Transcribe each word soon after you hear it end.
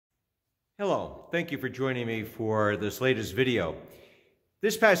Hello, thank you for joining me for this latest video.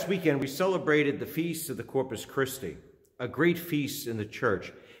 This past weekend we celebrated the Feast of the Corpus Christi, a great feast in the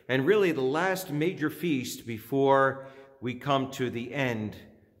church, and really the last major feast before we come to the end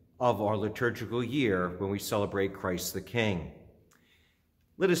of our liturgical year when we celebrate Christ the King.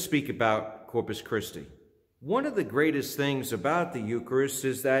 Let us speak about Corpus Christi. One of the greatest things about the Eucharist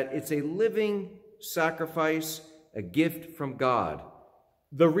is that it's a living sacrifice, a gift from God.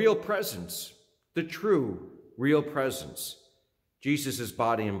 The real presence, the true real presence, Jesus'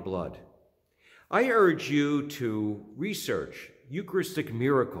 body and blood. I urge you to research Eucharistic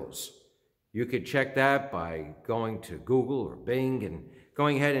miracles. You could check that by going to Google or Bing and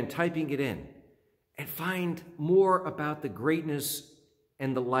going ahead and typing it in and find more about the greatness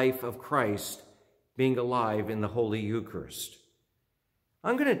and the life of Christ being alive in the Holy Eucharist.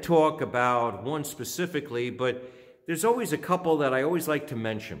 I'm going to talk about one specifically, but there's always a couple that I always like to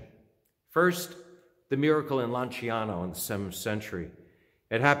mention. First, the miracle in Lanciano in the 7th century.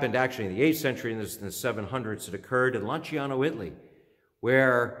 It happened actually in the 8th century, in the 700s. It occurred in Lanciano, Italy,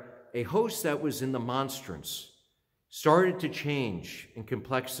 where a host that was in the monstrance started to change in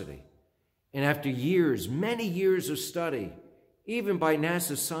complexity. And after years, many years of study, even by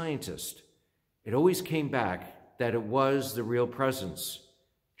NASA scientists, it always came back that it was the real presence.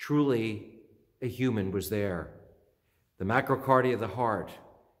 Truly, a human was there. The macrocardia of the heart,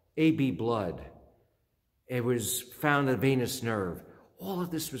 AB blood, it was found in the venous nerve. All of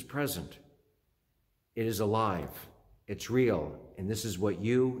this was present. It is alive, it's real, and this is what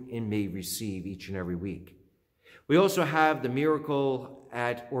you and me receive each and every week. We also have the miracle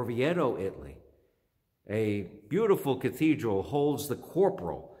at Orvieto, Italy. A beautiful cathedral holds the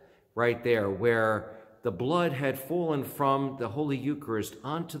corporal right there where the blood had fallen from the Holy Eucharist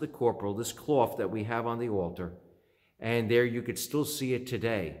onto the corporal, this cloth that we have on the altar. And there you could still see it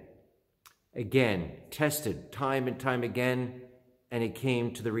today. Again, tested time and time again, and it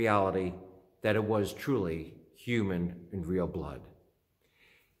came to the reality that it was truly human and real blood.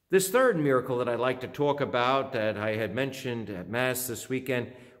 This third miracle that I'd like to talk about that I had mentioned at Mass this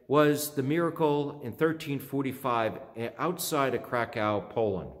weekend was the miracle in 1345 outside of Krakow,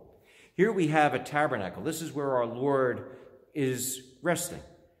 Poland. Here we have a tabernacle. This is where our Lord is resting.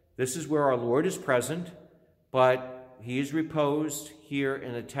 This is where our Lord is present, but he is reposed here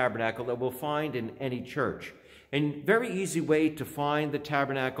in a tabernacle that we'll find in any church. And very easy way to find the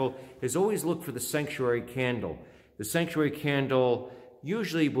tabernacle is always look for the sanctuary candle. The sanctuary candle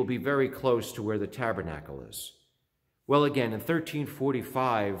usually will be very close to where the tabernacle is. Well, again, in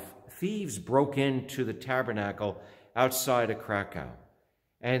 1345, thieves broke into the tabernacle outside of Krakow.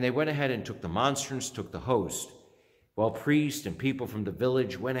 And they went ahead and took the monstrance, took the host. While priests and people from the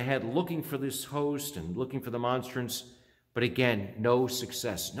village went ahead looking for this host and looking for the monstrance, but again, no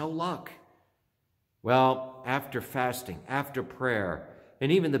success, no luck. Well, after fasting, after prayer,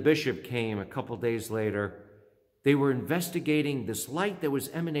 and even the bishop came a couple days later, they were investigating this light that was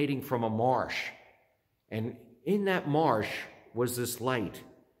emanating from a marsh. And in that marsh was this light.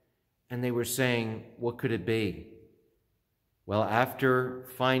 And they were saying, what could it be? Well, after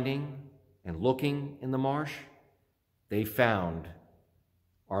finding and looking in the marsh, they found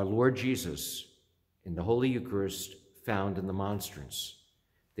our Lord Jesus in the Holy Eucharist found in the monstrance.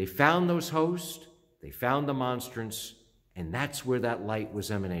 They found those hosts, they found the monstrance, and that's where that light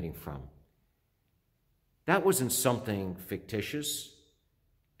was emanating from. That wasn't something fictitious.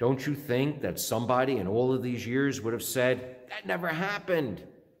 Don't you think that somebody in all of these years would have said, that never happened?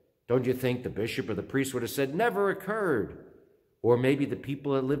 Don't you think the bishop or the priest would have said, never occurred? Or maybe the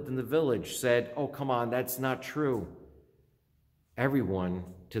people that lived in the village said, oh, come on, that's not true. Everyone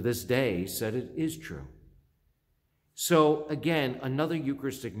to this day said it is true. So again, another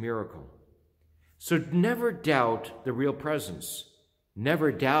Eucharistic miracle. So never doubt the real presence.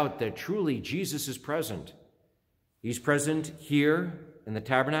 Never doubt that truly Jesus is present. He's present here in the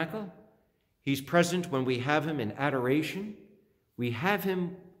tabernacle. He's present when we have him in adoration. We have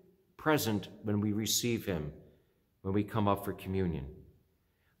him present when we receive him, when we come up for communion.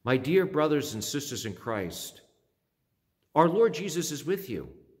 My dear brothers and sisters in Christ, our Lord Jesus is with you.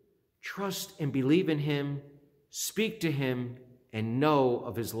 Trust and believe in him, speak to him, and know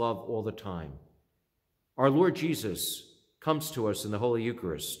of his love all the time. Our Lord Jesus comes to us in the Holy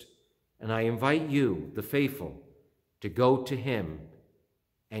Eucharist, and I invite you, the faithful, to go to him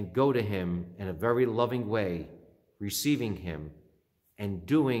and go to him in a very loving way, receiving him and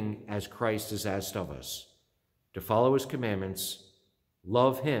doing as Christ has asked of us, to follow his commandments,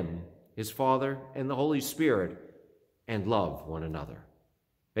 love him, his Father, and the Holy Spirit, and love one another.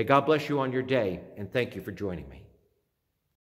 May God bless you on your day, and thank you for joining me.